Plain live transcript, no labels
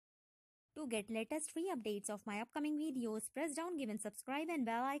To get latest free updates of my upcoming videos, press down, give and subscribe and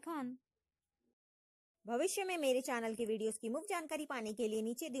bell icon. भविष्य में मेरे channel की videos की मुफ्त जानकारी पाने के लिए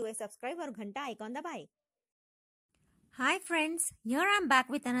नीचे दिए हुए सब्सक्राइब और घंटा आइकॉन दबाएं। Hi friends, here I'm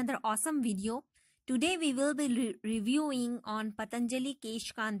back with another awesome video. Today we will be reviewing on Patanjali Kesh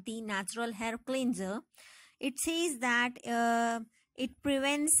Kanti Natural Hair Cleanser. It says that it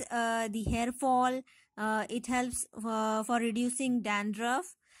prevents the hair fall, it helps for reducing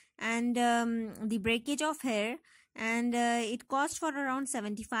dandruff and the breakage of hair, and it costs for around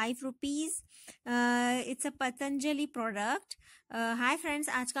 75 rupees. It's a Patanjali product. Hi friends,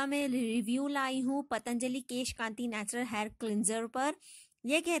 आज का मैं review लाई हूँ पतंजलि केश कांति natural hair cleanser पर।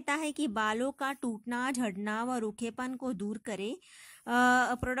 यह कहता है कि बालों का टूटना, झड़ना व रूखेपन को दूर करे।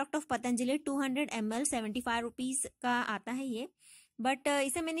 Product of Patanjali 200 ml 75 rupees का आता है ये, बट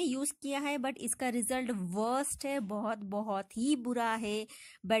इसे मैंने यूज किया है, बट इसका रिजल्ट वर्स्ट है, बहुत बहुत ही बुरा है।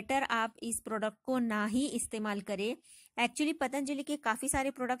 बेटर आप इस प्रोडक्ट को ना ही इस्तेमाल करें। एक्चुअली पतंजलि के काफी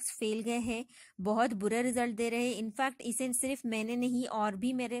सारे प्रोडक्ट्स फेल गए हैं, बहुत बुरे रिजल्ट दे रहे हैं। इनफैक्ट इसे सिर्फ मैंने नहीं, और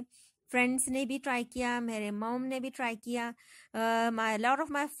भी मेरे फ्रेंड्स ने भी ट्राई किया, मेरे मॉम ने भी ट्राई किया। माई lot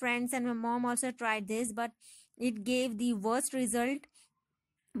of my friends and my mom also tried this, but it gave the worst result.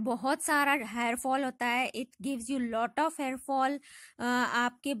 बहुत सारा हेयर फॉल होता है, it gives you lot of hair fall.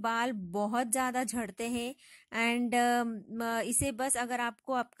 आपके बाल बहुत ज़्यादा झड़ते हैं एंड इसे बस अगर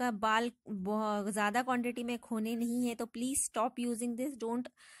आपको आपका बाल ज़्यादा क्वांटिटी में खोने नहीं है तो please stop using this, don't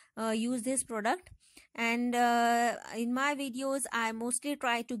use this product. And in my videos I mostly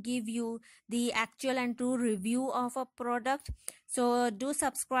try to give you the actual and true review of a product, so do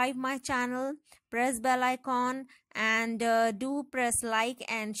subscribe my channel, press bell icon, and do press like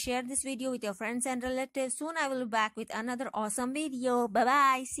and share this video with your friends and relatives. Soon I will be back with another awesome video. Bye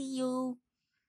bye, see you.